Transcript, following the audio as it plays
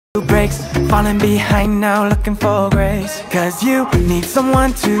breaks, falling behind now, looking for grace. Cause you need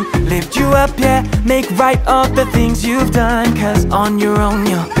someone to lift you up, yeah, make right all the things you've done. Cause on your own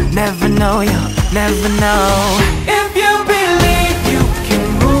you'll never know, you'll never know.